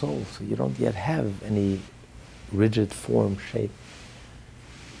to the soul. So you don't yet have any rigid form, shape.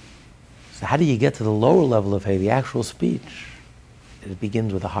 So how do you get to the lower level of Hay, the actual speech? It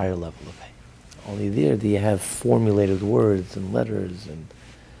begins with a higher level of Hay. Only there do you have formulated words and letters, and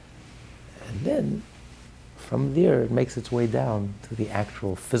then from there it makes its way down to the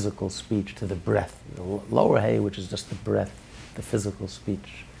actual physical speech, to the breath. The lower Hay, which is just the breath, the physical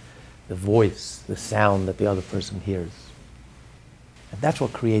speech, the voice, the sound that the other person hears. And that's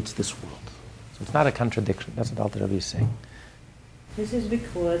what creates this world. So it's not a contradiction. That's what Alter Rebbe is saying. This is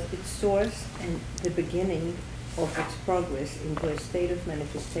because its source and the beginning of its progress into a state of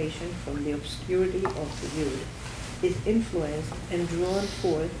manifestation from the obscurity of the Yud is influenced and drawn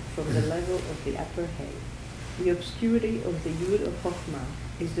forth from the level of the upper Hay. The obscurity of the Yud of Chokhmah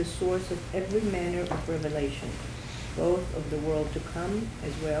is the source of every manner of revelation, both of the world to come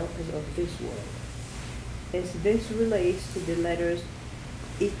as well as of this world. As this relates to the letters,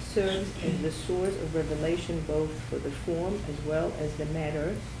 it serves as the source of revelation both for the form as well as the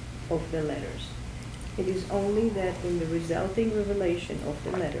matter of the letters. It is only that in the resulting revelation of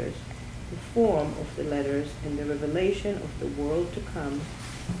the letters, the form of the letters and the revelation of the world to come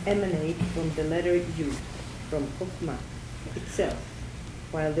emanate from the letter Yud, from Chokhmah itself,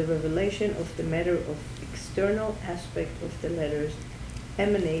 while the revelation of the matter of external aspect of the letters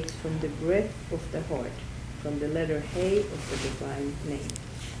emanates from the breath of the heart, from the letter Hay of the divine name.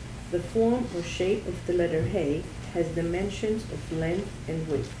 The form or shape of the letter Hay has dimensions of length and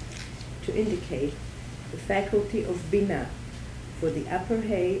width to indicate the faculty of Binah, for the upper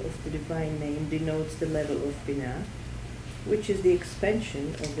Hay of the divine name denotes the level of Binah, which is the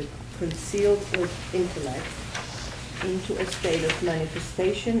expansion of the concealed intellect into a state of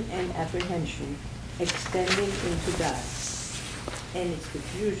manifestation and apprehension, extending into God, and its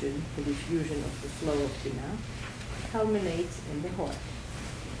diffusion, the diffusion of the flow of Binah, culminates in the heart.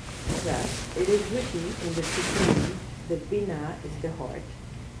 Thus, it is written in the Tikkunim that Binah is the heart,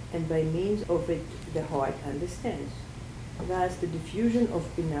 and by means of it the heart understands. Thus, the diffusion of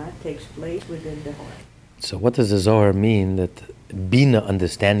Binah takes place within the heart. So what does the Zohar mean that Bina,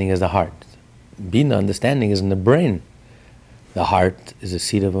 understanding, is the heart? Bina, understanding, is in the brain. The heart is a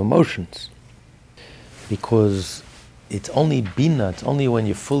seat of emotions. Because it's only Bina, it's only when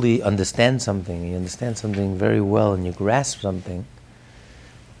you fully understand something, you understand something very well and you grasp something,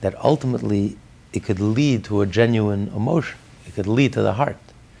 that ultimately it could lead to a genuine emotion. It could lead to the heart.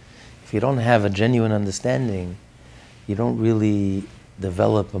 If you don't have a genuine understanding, you don't really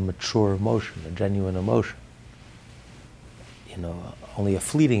develop a mature emotion, a genuine emotion. Only a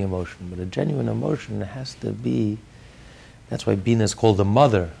fleeting emotion, but a genuine emotion has to be, that's why Bina is called the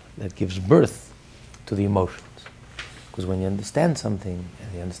mother that gives birth to the emotions. Because when you understand something,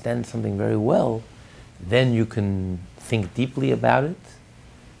 and you understand something very well, then you can think deeply about it,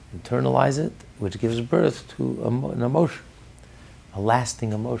 internalize it, which gives birth to an emotion, a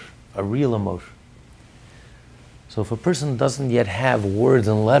lasting emotion, a real emotion. So if a person doesn't yet have words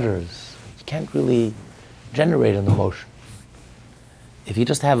and letters, he can't really generate an emotion. If you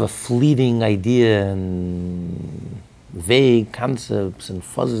just have a fleeting idea and vague concepts and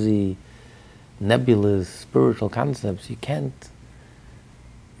fuzzy, nebulous spiritual concepts, you can't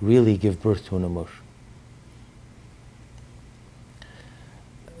really give birth to an emotion.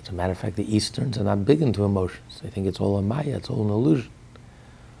 As a matter of fact, the Easterns are not big into emotions. They think it's all a maya, it's all an illusion.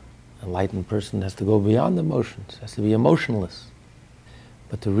 An enlightened person has to go beyond emotions, has to be emotionless.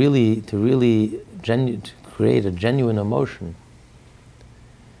 But to create a genuine emotion,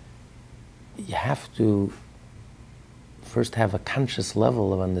 you have to first have a conscious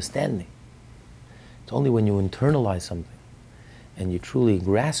level of understanding. It's only when you internalize something and you truly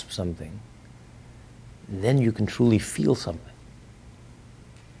grasp something, then you can truly feel something.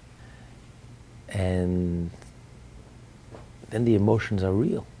 And then the emotions are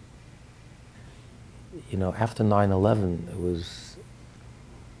real. After 9/11, it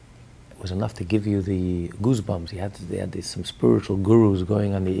was enough to give you the goosebumps. They had some spiritual gurus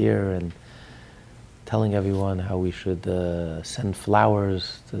going on the air and telling everyone how we should send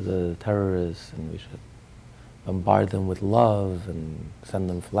flowers to the terrorists, and we should bombard them with love and send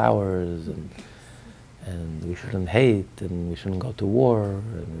them flowers, and we shouldn't hate, and we shouldn't go to war,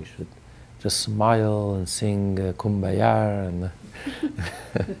 and we should just smile and sing Kumbaya,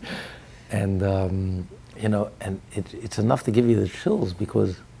 and it's enough to give you the chills,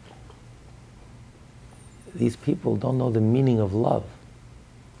 because these people don't know the meaning of love.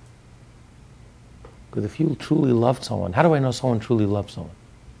 Because if you truly loved someone, how do I know someone truly loves someone?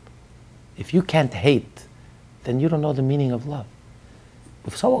 If you can't hate, then you don't know the meaning of love.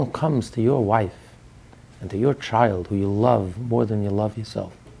 If someone comes to your wife and to your child who you love more than you love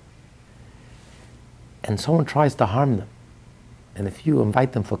yourself, and someone tries to harm them, and if you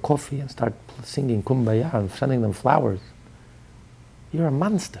invite them for coffee and start singing Kumbaya and sending them flowers, you're a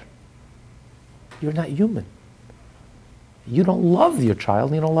monster. You're not human. You don't love your child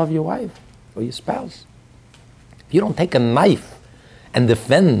and you don't love your wife or your spouse. If you don't take a knife and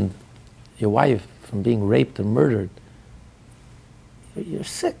defend your wife from being raped and murdered, you're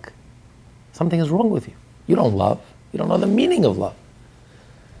sick. Something is wrong with you. You don't love. You don't know the meaning of love.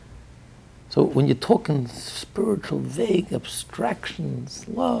 So when you talk in spiritual, vague abstractions,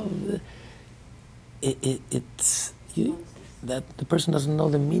 love, it's that the person doesn't know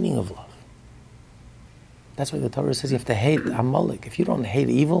the meaning of love. That's why the Torah says you have to hate Amalek. If you don't hate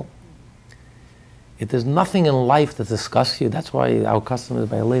evil, if there's nothing in life that disgusts you, that's why our custom is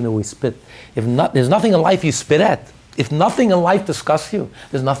by Elena we spit. There's nothing in life you spit at. If nothing in life disgusts you,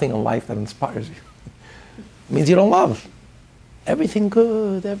 there's nothing in life that inspires you. It means you don't love. Everything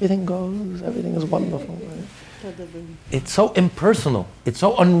good, everything goes, everything is wonderful. Right? It's so impersonal. It's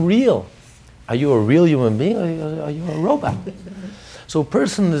so unreal. Are you a real human being or are you a robot? So a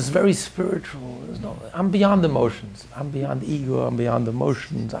person is very spiritual. I'm beyond emotions. I'm beyond ego. I'm beyond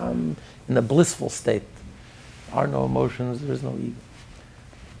emotions. I'm in a blissful state. There are no emotions. There is no ego.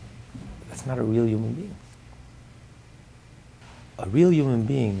 That's not a real human being. A real human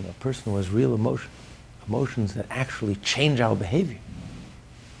being, a person who has real emotions that actually change our behavior.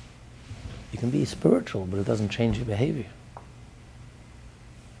 You can be spiritual, but it doesn't change your behavior.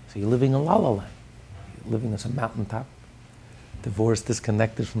 So you're living in La La Land. You're living as a mountaintop, divorced,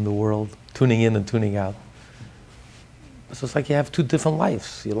 disconnected from the world, tuning in and tuning out. So it's like you have two different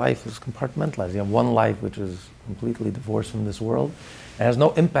lives. Your life is compartmentalized. You have one life which is completely divorced from this world and has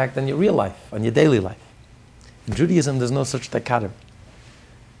no impact on your real life, on your daily life. In Judaism, there's no such dichotomy.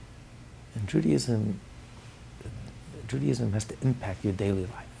 In Judaism has to impact your daily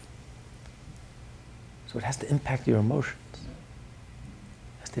life. So it has to impact your emotions.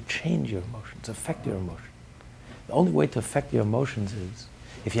 It has to change your emotions, affect your emotions. The only way to affect your emotions is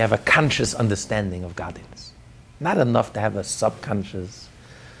if you have a conscious understanding of godliness. Not enough to have a subconscious,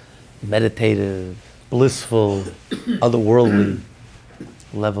 meditative, blissful, otherworldly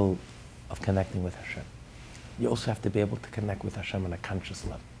level of connecting with Hashem. You also have to be able to connect with Hashem on a conscious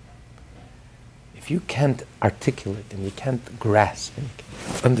level. If you can't articulate and you can't grasp and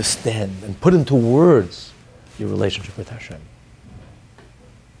understand and put into words your relationship with Hashem,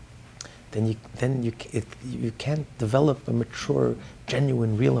 then you can't develop a mature,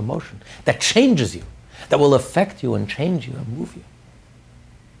 genuine, real emotion that changes you, that will affect you and change you and move you.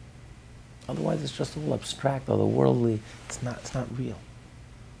 Otherwise, it's just all abstract, otherworldly. It's not real.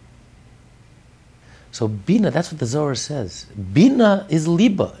 So Bina, that's what the Zohar says. Bina is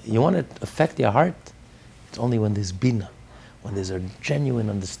Liba. You want to affect your heart? It's only when there's Bina, when there's a genuine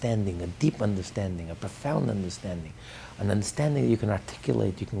understanding, a deep understanding, a profound understanding, an understanding that you can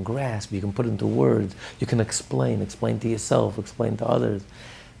articulate, you can grasp, you can put into words, you can explain to yourself, explain to others,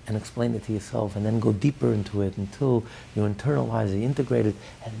 and explain it to yourself, and then go deeper into it until you internalize it, integrate it,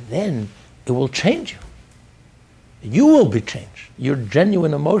 and then it will change you. You will be changed. Your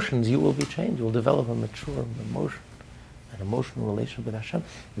genuine emotions, you will be changed. You will develop a mature emotion, an emotional relationship with Hashem.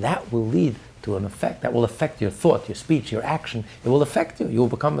 That will lead to an effect. That will affect your thought, your speech, your action. It will affect you. You will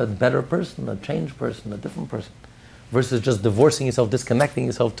become a better person, a changed person, a different person. Versus just divorcing yourself, disconnecting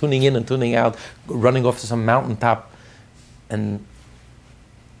yourself, tuning in and tuning out, running off to some mountaintop. And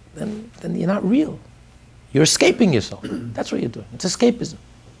then you're not real. You're escaping yourself. That's what you're doing. It's escapism.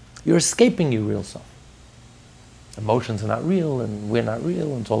 You're escaping your real self. Emotions are not real, and we're not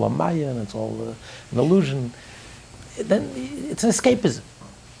real, and it's all a maya, and it's all an illusion. Then it's an escapism.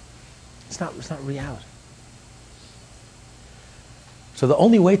 It's not reality. So the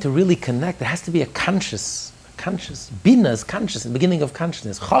only way to really connect, there has to be a conscious. Bina is conscious, the beginning of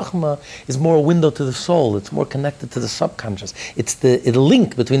consciousness. Chachma is more a window to the soul. It's more connected to the subconscious. It's the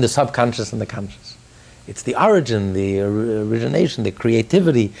link between the subconscious and the conscious. It's the origin, the origination, the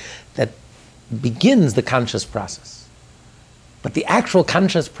creativity that begins the conscious process. But the actual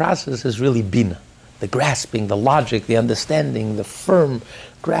conscious process is really Bina, the grasping, the logic, the understanding, the firm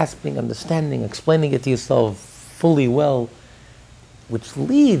grasping, understanding, explaining it to yourself fully well, which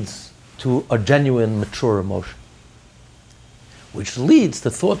leads to a genuine, mature emotion, which leads to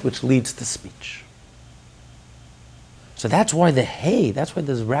thought, which leads to speech. So that's why that's why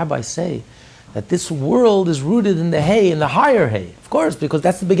the rabbis say that this world is rooted in the hay, in the higher hay, of course, because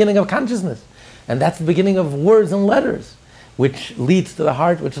that's the beginning of consciousness. And that's the beginning of words and letters, which leads to the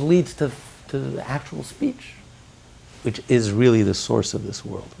heart, which leads to the actual speech, which is really the source of this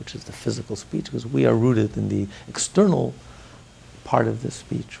world, which is the physical speech, because we are rooted in the external part of this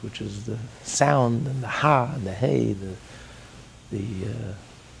speech, which is the sound and the ha and the hey, the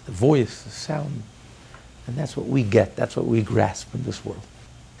voice, the sound. And that's what we get, that's what we grasp in this world.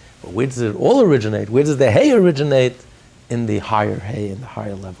 But where does it all originate? Where does the hey originate? In the higher hey, in the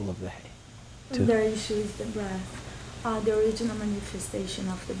higher level of the hey. Their issue is the breath, the original manifestation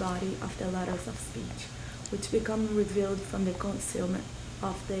of the body, of the letters of speech, which become revealed from the concealment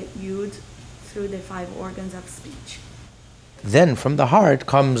of the yud through the 5 organs of speech. Then from the heart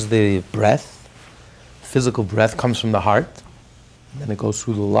comes the breath. Physical breath comes from the heart. And then it goes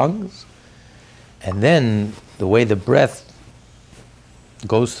through the lungs. And then the way the breath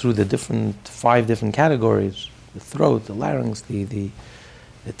goes through the 5 different categories, the throat, the larynx, the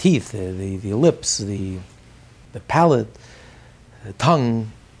teeth, the lips, the palate, the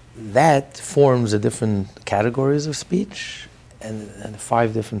tongue, that forms the different categories of speech and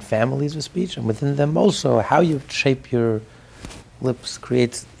 5 different families of speech. And within them also, how you shape your lips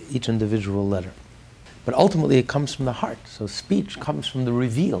creates each individual letter. But ultimately it comes from the heart. So speech comes from the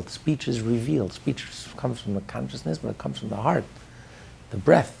revealed. Speech is revealed. Speech comes from the consciousness, but it comes from the heart. The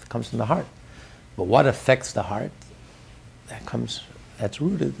breath comes from the heart. But what affects the heart? That's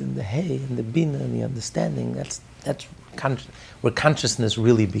rooted in the hey, in the bina, and the understanding. That's where consciousness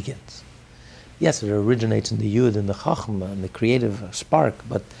really begins. Yes, it originates in the yud and the chachma and the creative spark,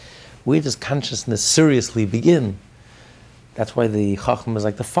 but where does consciousness seriously begin? That's why the chachma is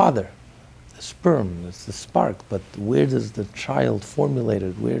like the father, the sperm, it's the spark. But where does the child formulate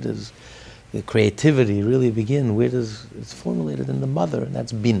it? Where does the creativity really begin? It's formulated in the mother, and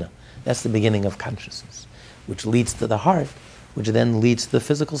that's bina. That's the beginning of consciousness, which leads to the heart, which then leads to the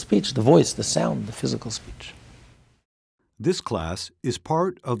physical speech, the voice, the sound, the physical speech. This class is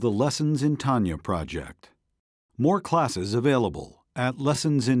part of the Lessons in Tanya project. More classes available at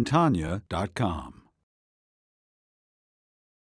lessonsintanya.com.